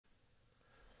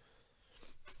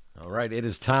All right, it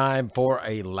is time for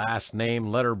a last name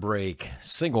letter break.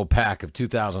 Single pack of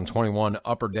 2021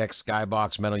 Upper Deck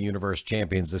Skybox Metal Universe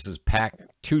Champions. This is pack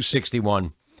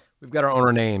 261. We've got our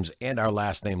owner names and our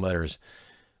last name letters.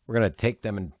 We're going to take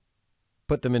them and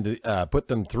put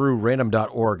them through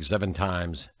random.org 7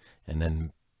 times, and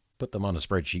then put them on a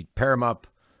spreadsheet, pair them up,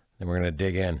 then we're going to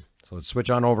dig in. So let's switch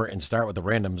on over and start with the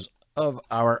randoms of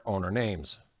our owner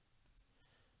names.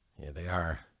 Here they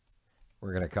are.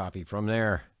 We're going to copy from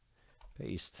there,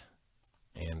 paste,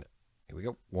 and here we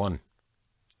go. 1,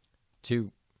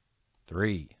 2,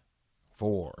 3,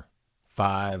 4,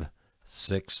 5,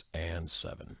 6, and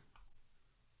 7.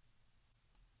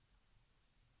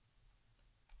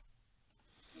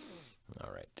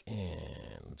 All right,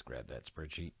 and let's grab that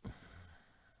spreadsheet.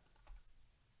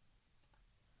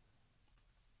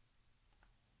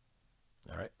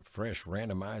 All right, fresh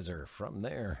randomizer from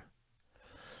there.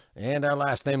 And our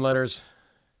last name letters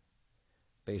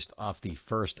based off the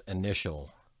first initial.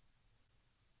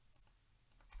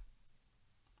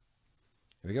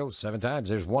 Here we go, 7 times.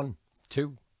 There's 1,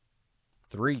 2,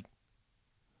 3,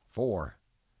 4,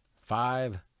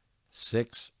 5,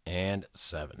 6, and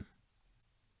 7.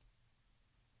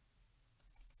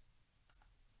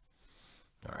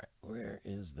 All right, where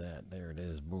is that? There it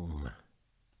is. Boom.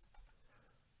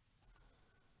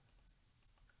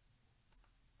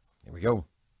 Here we go.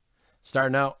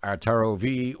 Starting out, Arturo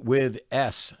V with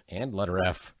S and letter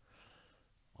F.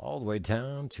 All the way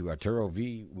down to Arturo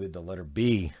V with the letter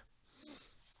B.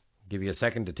 Give you a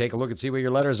second to take a look and see where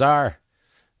your letters are.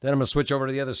 Then I'm going to switch over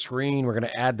to the other screen. We're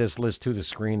going to add this list to the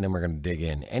screen. Then we're going to dig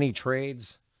in. Any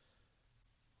trades?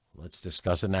 Let's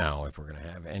discuss it now, if we're going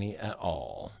to have any at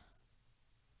all.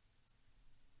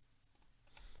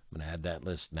 I'm going to add that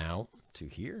list now to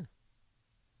here.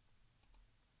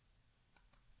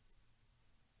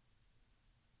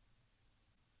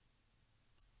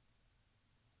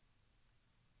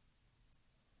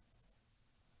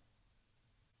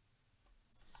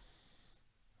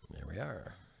 There we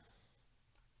are.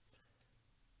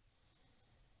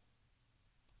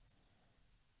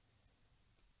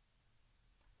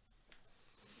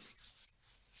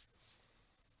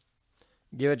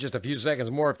 Give it just a few seconds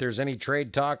more. If there's any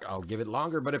trade talk, I'll give it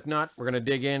longer. But if not, we're going to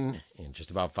dig in just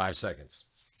about 5 seconds.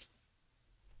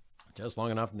 Just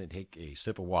long enough to take a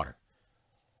sip of water.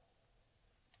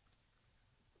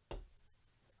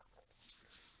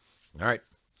 All right.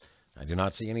 I do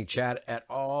not see any chat at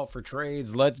all for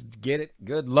trades. Let's get it.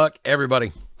 Good luck,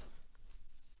 everybody.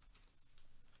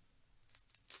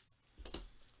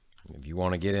 If you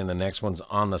want to get in, the next one's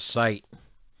on the site.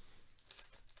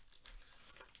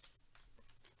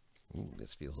 Ooh,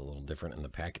 this feels a little different in the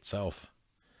pack itself.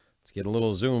 Let's get a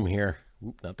little zoom here.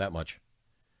 Oop, not that much.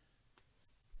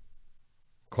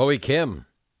 Chloe Kim,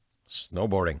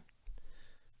 snowboarding.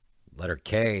 Letter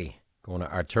K, going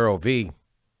to Arturo V.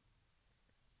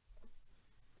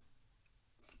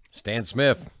 Stan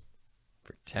Smith,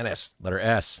 for tennis, letter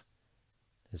S,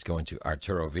 is going to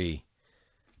Arturo V.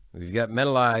 We've got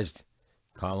metallized,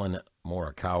 Colin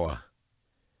Morikawa,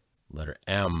 letter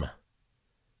M.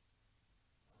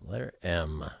 Letter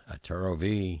M, Arturo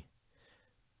V.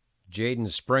 Jaden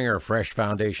Springer, Fresh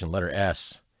Foundation, letter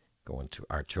S, going to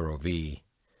Arturo V.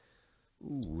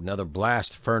 Ooh, another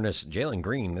Blast Furnace, Jalen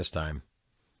Green this time.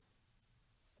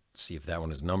 Let's see if that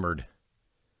one is numbered.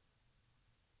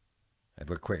 I'd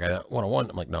look quick. I thought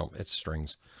 101. I'm like, no, it's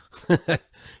strings.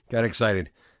 Got excited.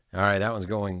 All right, that one's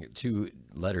going to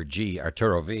letter G,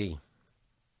 Arturo V.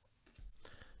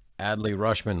 Adley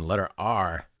Rushman, letter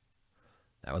R.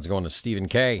 That one's going to Stephen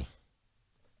K.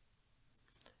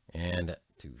 And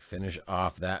to finish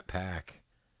off that pack,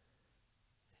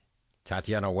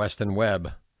 Tatiana Weston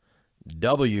Webb,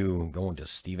 W, going to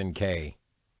Stephen K.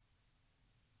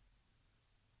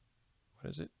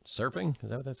 What is it? Surfing? Is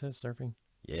that what that says? Surfing?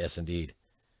 Yes, indeed.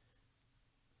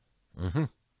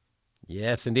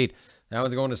 Yes, indeed. That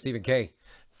one's going to Stephen K.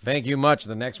 Thank you much.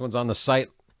 The next one's on the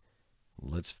site.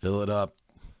 Let's fill it up.